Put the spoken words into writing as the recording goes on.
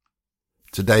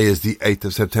Today is the 8th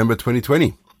of September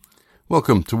 2020.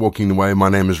 Welcome to Walking the Way. My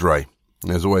name is Ray.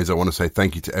 And as always, I want to say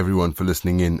thank you to everyone for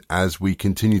listening in as we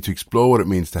continue to explore what it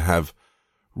means to have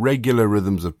regular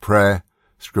rhythms of prayer,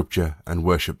 scripture, and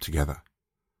worship together.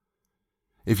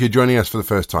 If you're joining us for the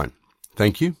first time,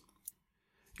 thank you.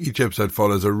 Each episode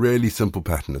follows a really simple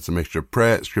pattern. It's a mixture of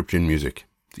prayer, scripture, and music.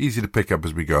 It's easy to pick up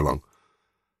as we go along.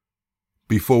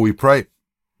 Before we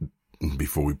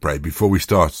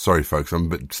start, sorry folks, I'm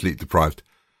a bit sleep deprived.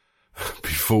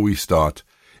 Before we start,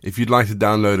 if you'd like to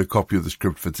download a copy of the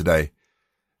script for today,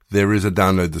 there is a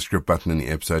download the script button in the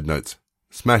episode notes.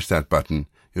 Smash that button,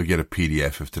 you'll get a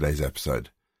PDF of today's episode.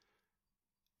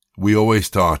 We always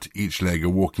start each leg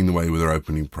of Walking the Way with our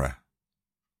opening prayer.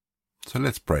 So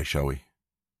let's pray, shall we?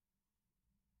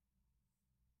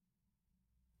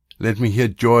 Let me hear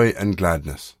joy and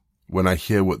gladness when I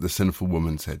hear what the sinful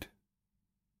woman said.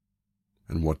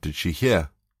 And what did she hear?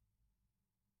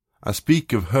 I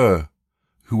speak of her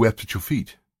who wept at your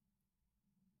feet.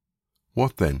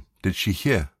 What then did she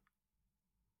hear?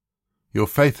 Your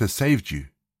faith has saved you.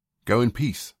 Go in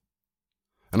peace.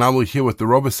 And I will hear what the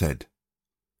robber said.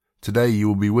 Today you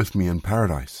will be with me in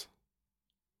paradise.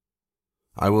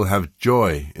 I will have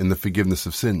joy in the forgiveness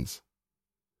of sins,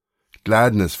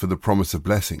 gladness for the promise of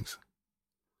blessings.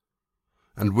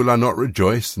 And will I not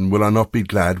rejoice and will I not be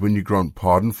glad when you grant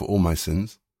pardon for all my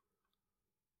sins?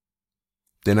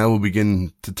 Then I will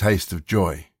begin to taste of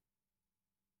joy.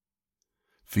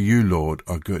 For you, Lord,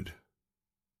 are good.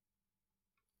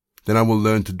 Then I will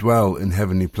learn to dwell in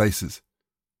heavenly places.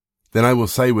 Then I will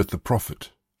say with the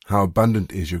prophet, how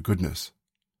abundant is your goodness,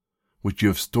 which you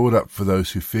have stored up for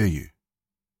those who fear you.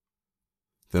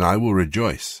 Then I will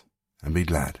rejoice and be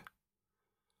glad.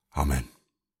 Amen.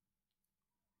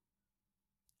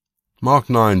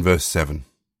 Mark 9, verse 7.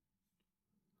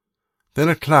 Then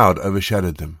a cloud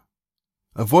overshadowed them.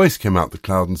 A voice came out the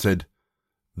cloud and said,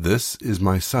 This is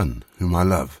my Son, whom I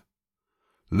love.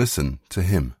 Listen to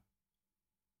him.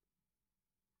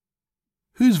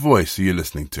 Whose voice are you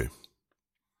listening to?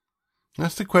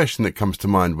 That's the question that comes to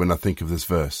mind when I think of this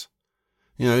verse.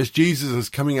 As Jesus is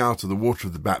coming out of the water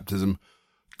of the baptism,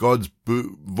 God's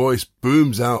voice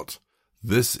booms out,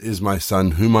 This is my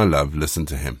Son, whom I love. Listen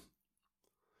to him.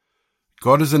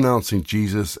 God is announcing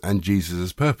Jesus and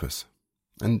Jesus' purpose.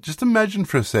 And just imagine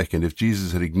for a second if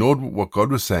Jesus had ignored what God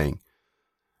was saying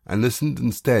and listened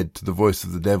instead to the voice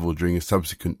of the devil during his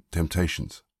subsequent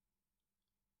temptations.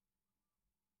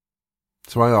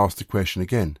 So I ask the question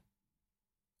again.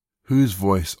 Whose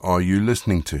voice are you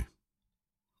listening to?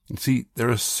 You see, there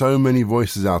are so many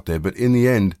voices out there, but in the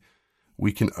end,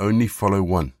 we can only follow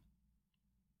one.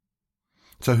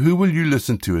 So who will you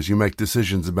listen to as you make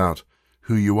decisions about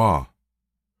who you are,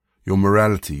 your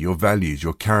morality, your values,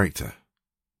 your character?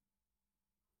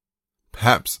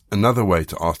 Perhaps another way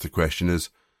to ask the question is,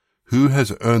 who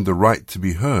has earned the right to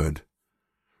be heard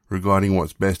regarding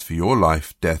what's best for your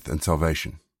life, death, and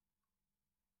salvation?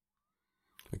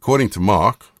 According to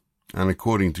Mark, and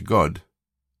according to God,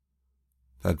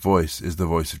 that voice is the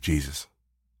voice of Jesus.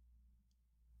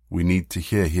 We need to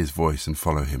hear his voice and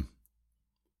follow him.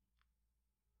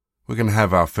 We're going to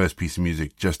have our first piece of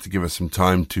music just to give us some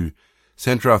time to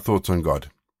center our thoughts on God.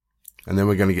 And then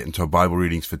we're going to get into our Bible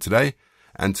readings for today.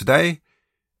 And today,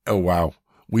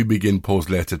 we begin Paul's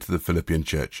letter to the Philippian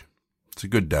church. It's a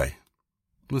good day.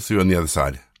 We'll see you on the other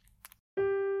side.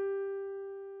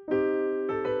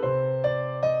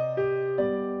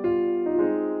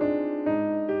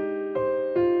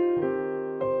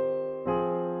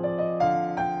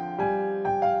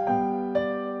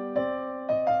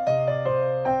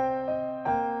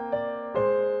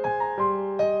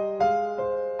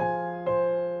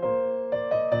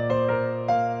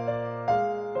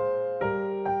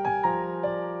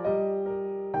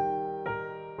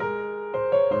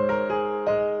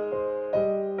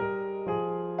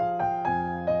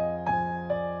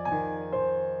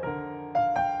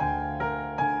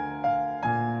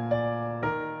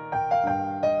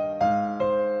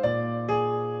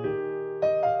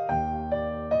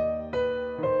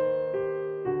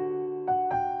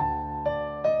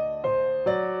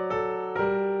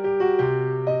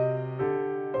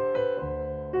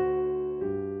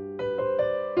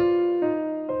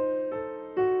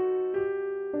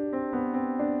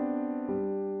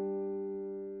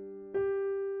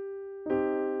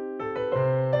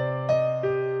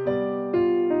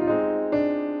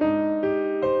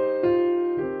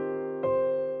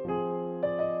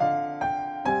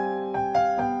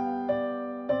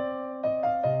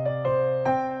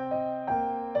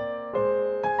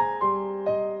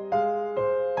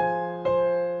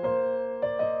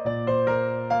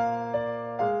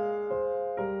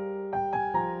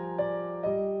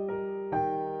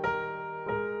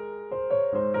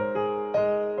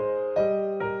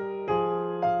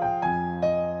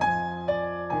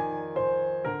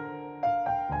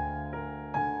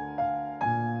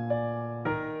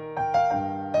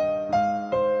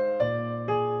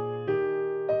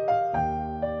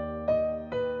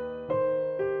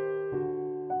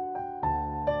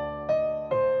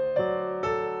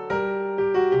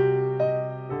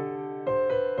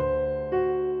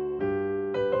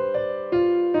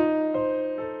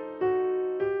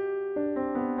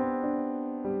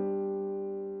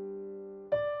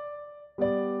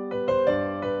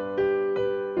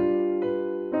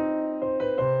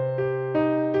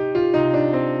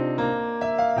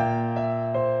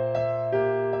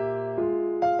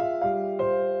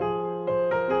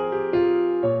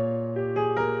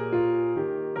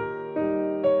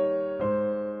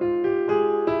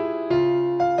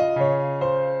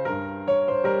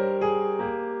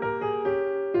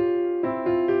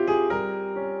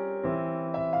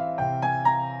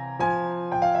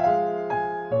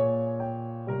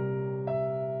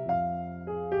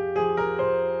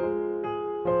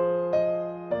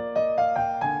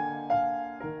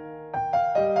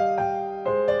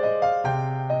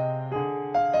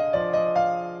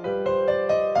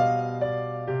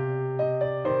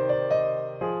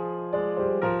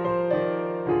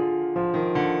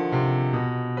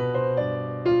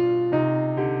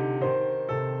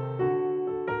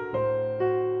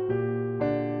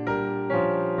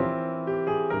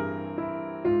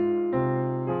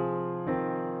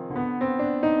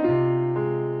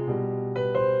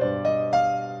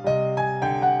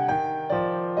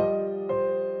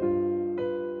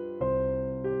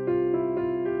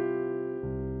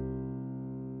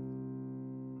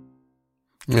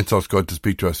 Let's ask God to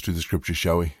speak to us through the scriptures,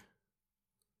 shall we?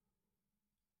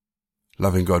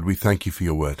 Loving God, we thank you for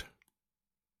your word.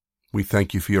 We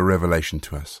thank you for your revelation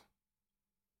to us.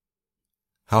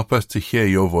 Help us to hear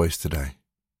your voice today.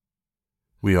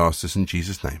 We ask this in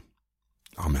Jesus' name.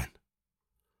 Amen.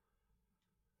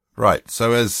 Right,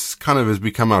 so as kind of has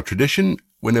become our tradition,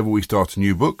 whenever we start a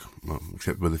new book, well,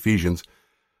 except with Ephesians,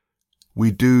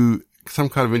 we do some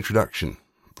kind of introduction.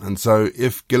 And so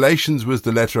if Galatians was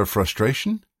the letter of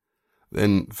frustration,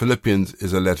 then Philippians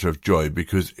is a letter of joy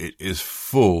because it is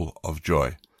full of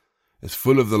joy. It's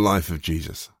full of the life of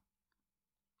Jesus.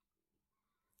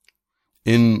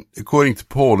 According to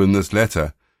Paul in this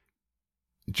letter,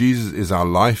 Jesus is our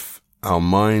life, our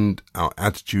mind, our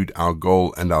attitude, our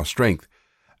goal, and our strength.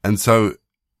 And so,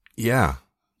 the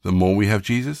more we have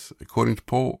Jesus, according to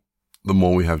Paul, the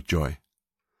more we have joy.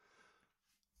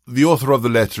 The author of the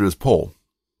letter is Paul.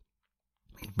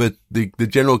 But the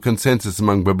general consensus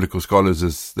among biblical scholars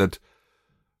is that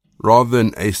rather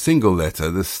than a single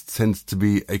letter, this tends to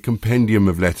be a compendium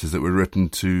of letters that were written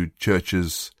to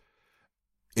churches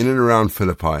in and around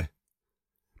Philippi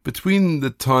between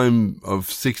the time of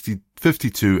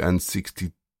 52 and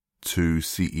 62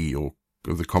 CE, or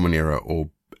of the Common Era,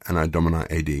 or Anno Domini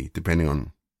AD, depending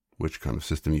on which kind of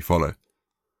system you follow.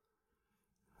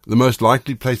 The most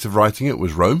likely place of writing it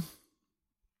was Rome,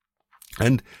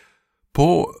 and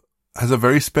Paul has a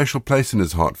very special place in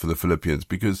his heart for the Philippians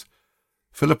because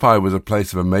Philippi was a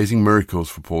place of amazing miracles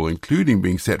for Paul, including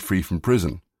being set free from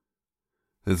prison.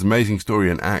 There's an amazing story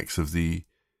in Acts of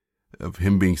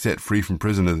him being set free from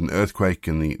prison as an earthquake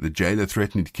and the jailer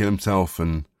threatening to kill himself,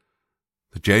 and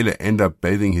the jailer end up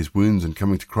bathing his wounds and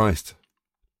coming to Christ.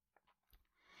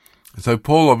 So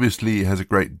Paul obviously has a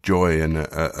great joy and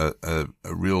a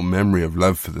real memory of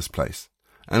love for this place.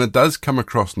 And it does come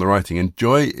across in the writing, and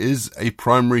joy is a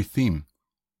primary theme.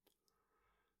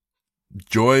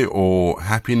 Joy or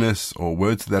happiness or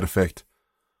words to that effect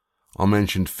are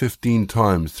mentioned 15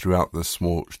 times throughout this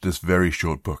very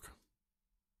short book.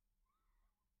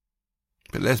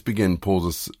 But let's begin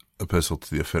Paul's epistle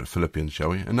to the Philippians, shall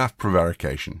we? Enough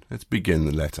prevarication. Let's begin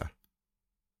the letter.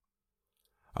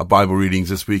 Our Bible readings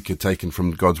this week are taken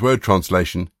from God's Word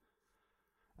translation,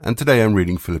 and today I'm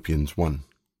reading Philippians 1.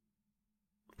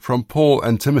 From Paul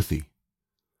and Timothy,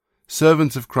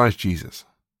 servants of Christ Jesus,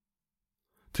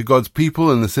 to God's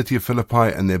people in the city of Philippi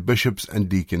and their bishops and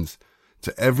deacons,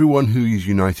 to everyone who is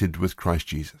united with Christ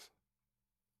Jesus.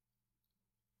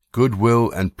 Good will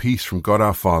and peace from God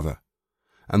our Father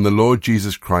and the Lord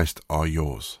Jesus Christ are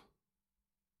yours.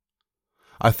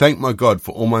 I thank my God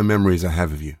for all my memories I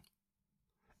have of you.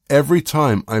 Every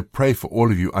time I pray for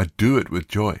all of you, I do it with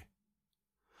joy.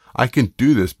 I can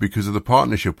do this because of the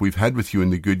partnership we've had with you in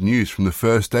the good news from the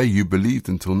first day you believed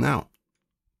until now.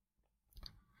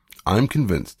 I'm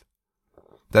convinced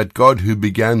that God who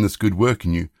began this good work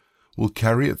in you will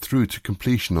carry it through to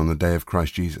completion on the day of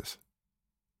Christ Jesus.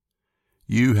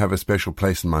 You have a special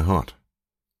place in my heart.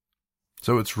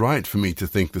 So it's right for me to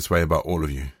think this way about all of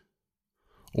you.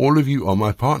 All of you are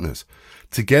my partners.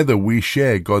 Together we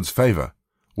share God's favor,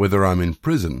 whether I'm in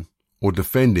prison or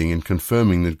defending and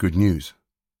confirming the good news.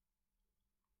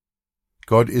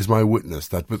 God is my witness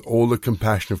that with all the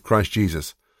compassion of Christ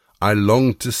Jesus, I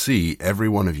long to see every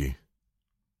one of you.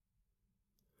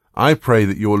 I pray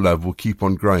that your love will keep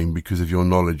on growing because of your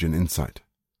knowledge and insight.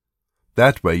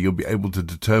 That way you'll be able to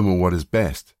determine what is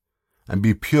best and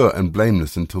be pure and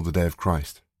blameless until the day of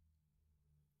Christ.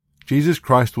 Jesus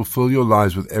Christ will fill your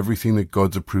lives with everything that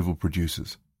God's approval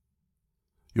produces.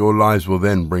 Your lives will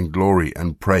then bring glory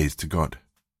and praise to God.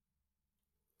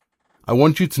 I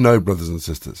want you to know, brothers and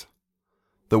sisters,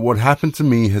 that what happened to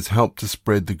me has helped to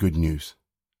spread the good news.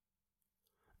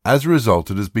 As a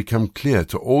result, it has become clear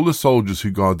to all the soldiers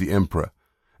who guard the emperor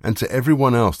and to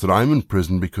everyone else that I am in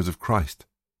prison because of Christ.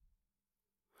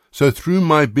 So through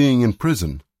my being in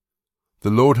prison, the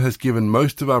Lord has given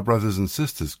most of our brothers and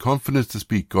sisters confidence to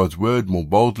speak God's word more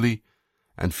boldly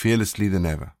and fearlessly than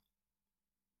ever.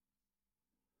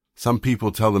 Some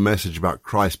people tell the message about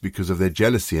Christ because of their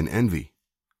jealousy and envy.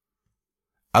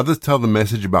 Others tell the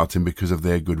message about him because of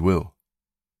their goodwill.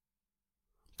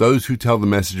 Those who tell the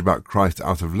message about Christ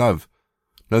out of love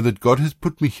know that God has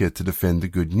put me here to defend the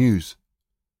good news.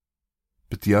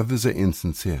 But the others are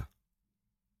insincere.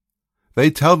 They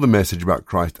tell the message about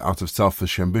Christ out of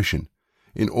selfish ambition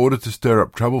in order to stir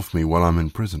up trouble for me while I'm in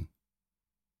prison.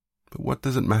 But what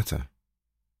does it matter?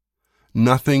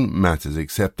 Nothing matters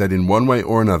except that in one way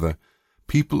or another,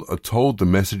 people are told the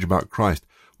message about Christ,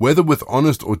 whether with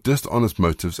honest or dishonest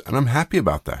motives, and I'm happy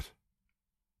about that.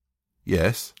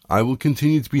 Yes, I will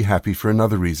continue to be happy for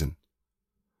another reason.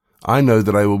 I know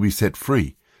that I will be set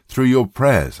free through your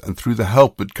prayers and through the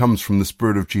help that comes from the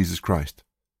Spirit of Jesus Christ.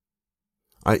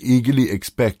 I eagerly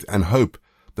expect and hope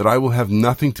that I will have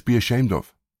nothing to be ashamed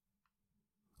of.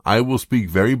 I will speak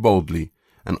very boldly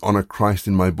and honor Christ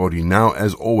in my body, now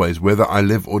as always, whether I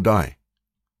live or die.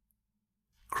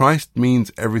 Christ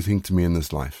means everything to me in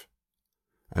this life,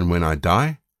 and when I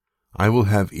die, I will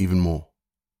have even more.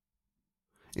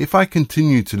 If I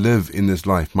continue to live in this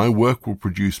life, my work will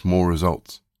produce more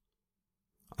results.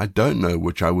 I don't know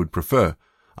which I would prefer.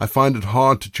 I find it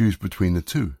hard to choose between the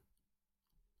two.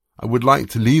 I would like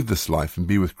to leave this life and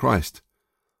be with Christ.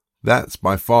 That's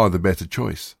by far the better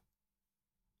choice.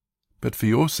 But for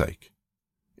your sake,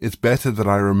 it's better that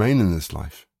I remain in this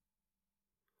life.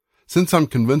 Since I'm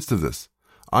convinced of this,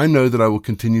 I know that I will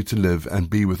continue to live and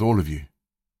be with all of you.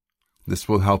 This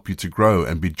will help you to grow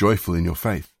and be joyful in your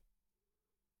faith.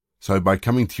 So by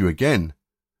coming to you again,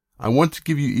 I want to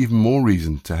give you even more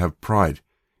reason to have pride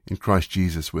in Christ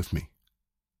Jesus with me.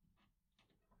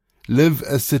 Live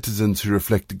as citizens who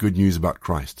reflect the good news about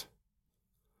Christ.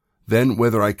 Then,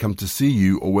 whether I come to see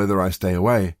you or whether I stay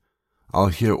away, I'll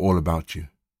hear all about you.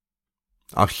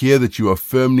 I'll hear that you are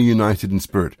firmly united in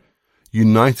spirit,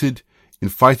 united in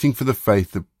fighting for the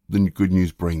faith that the good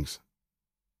news brings.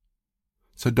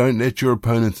 So don't let your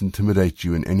opponents intimidate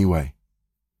you in any way.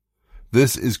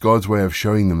 This is God's way of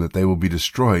showing them that they will be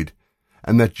destroyed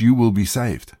and that you will be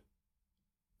saved.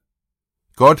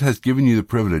 God has given you the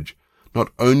privilege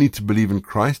not only to believe in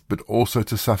Christ, but also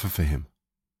to suffer for him.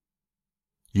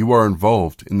 You are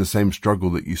involved in the same struggle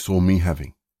that you saw me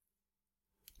having.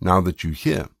 Now that you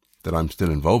hear that I'm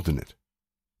still involved in it,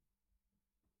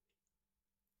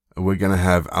 we're going to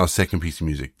have our second piece of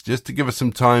music, just to give us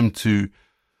some time to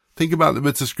think about the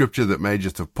bits of scripture that may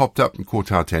just have popped up and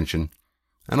caught our attention.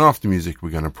 And after music,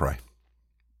 we're going to pray.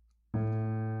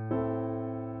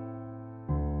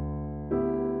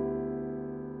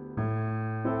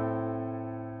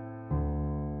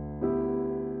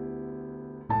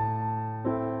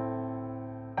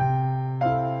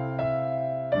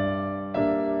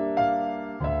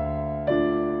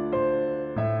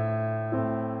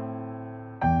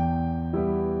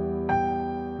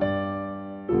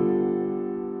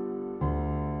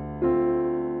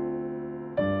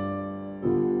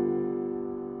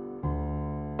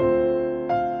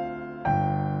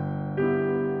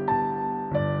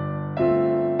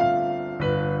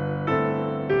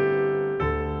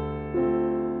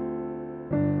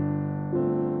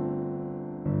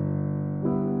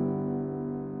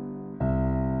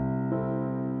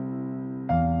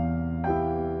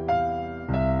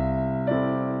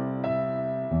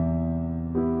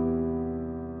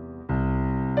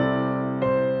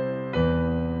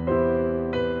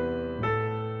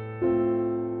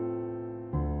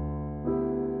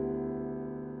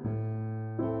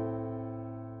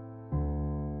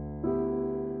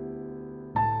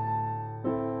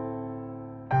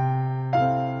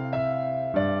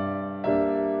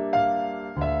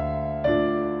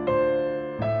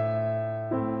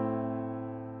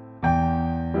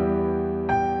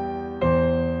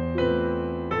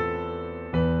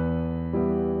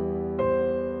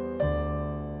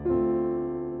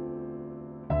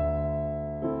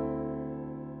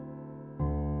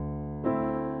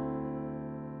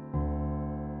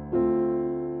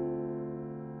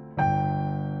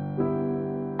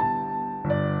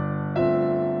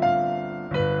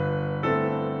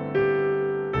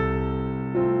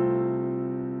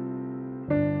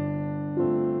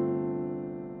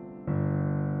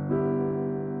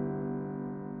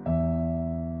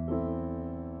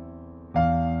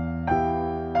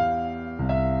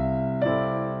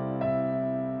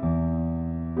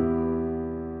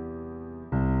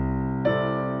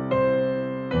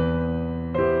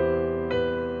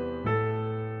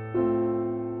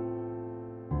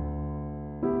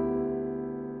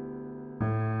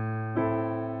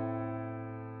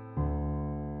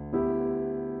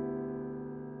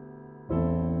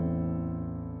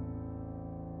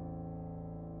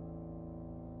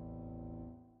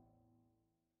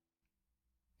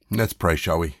 Let's pray,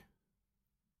 shall we?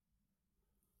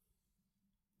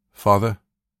 Father,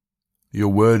 your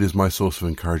word is my source of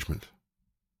encouragement.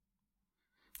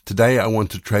 Today I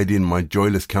want to trade in my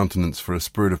joyless countenance for a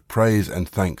spirit of praise and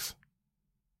thanks.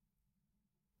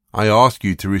 I ask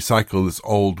you to recycle this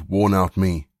old, worn-out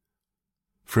me,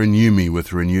 for a new me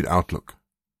with a renewed outlook,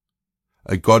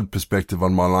 a God perspective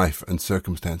on my life and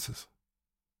circumstances.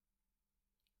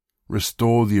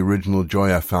 Restore the original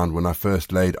joy I found when I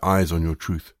first laid eyes on your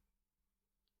truth.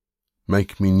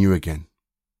 Make me new again.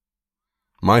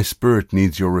 My spirit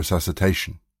needs your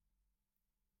resuscitation.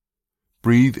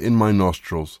 Breathe in my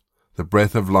nostrils the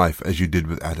breath of life as you did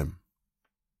with Adam.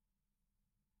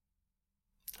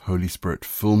 Holy Spirit,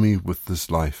 fill me with this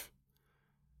life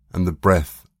and the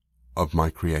breath of my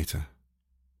Creator.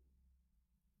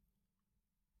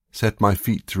 Set my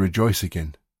feet to rejoice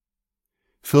again.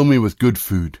 Fill me with good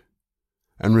food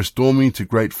and restore me to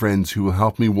great friends who will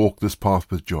help me walk this path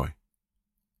with joy,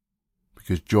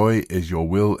 because joy is your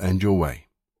will and your way.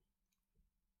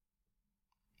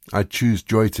 I choose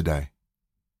joy today,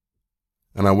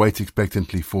 and I wait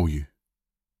expectantly for you.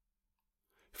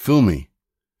 Fill me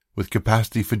with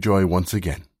capacity for joy once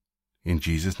again, in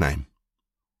Jesus' name.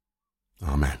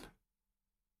 Amen.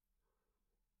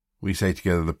 We say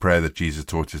together the prayer that Jesus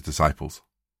taught his disciples.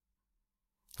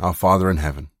 Our Father in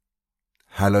heaven,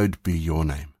 hallowed be your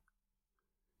name.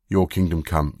 Your kingdom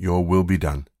come, your will be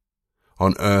done,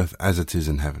 on earth as it is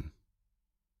in heaven.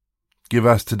 Give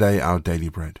us today our daily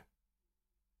bread.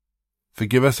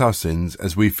 Forgive us our sins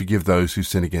as we forgive those who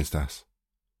sin against us.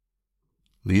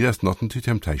 Lead us not into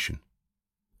temptation,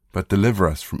 but deliver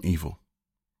us from evil.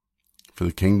 For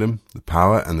the kingdom, the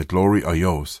power, and the glory are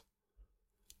yours,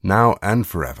 now and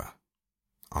forever.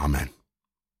 Amen.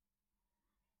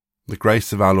 The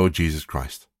grace of our Lord Jesus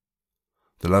Christ,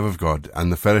 the love of God,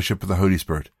 and the fellowship of the Holy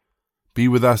Spirit be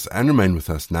with us and remain with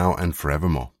us now and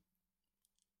forevermore.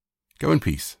 Go in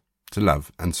peace to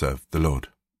love and serve the Lord.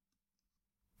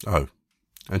 Oh,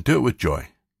 and do it with joy.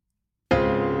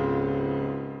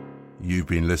 You've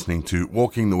been listening to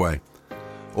Walking the Way.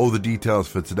 All the details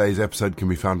for today's episode can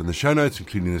be found in the show notes,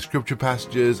 including the scripture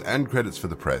passages and credits for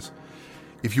the prayers.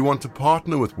 If you want to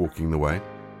partner with Walking the Way,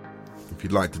 if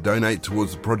you'd like to donate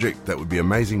towards the project, that would be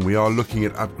amazing. We are looking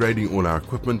at upgrading all our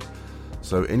equipment,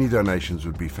 so any donations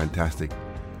would be fantastic.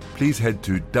 Please head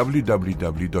to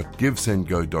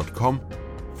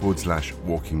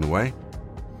www.givesendgo.com/Walking the Way.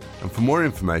 And for more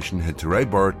information, head to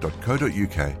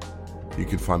rayborrett.co.uk. You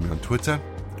can find me on Twitter,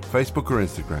 Facebook or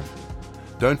Instagram.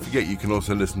 Don't forget you can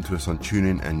also listen to us on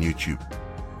TuneIn and YouTube.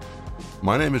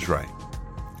 My name is Ray,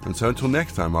 and so until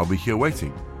next time I'll be here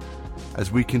waiting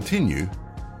as we continue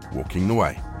walking the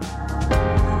way.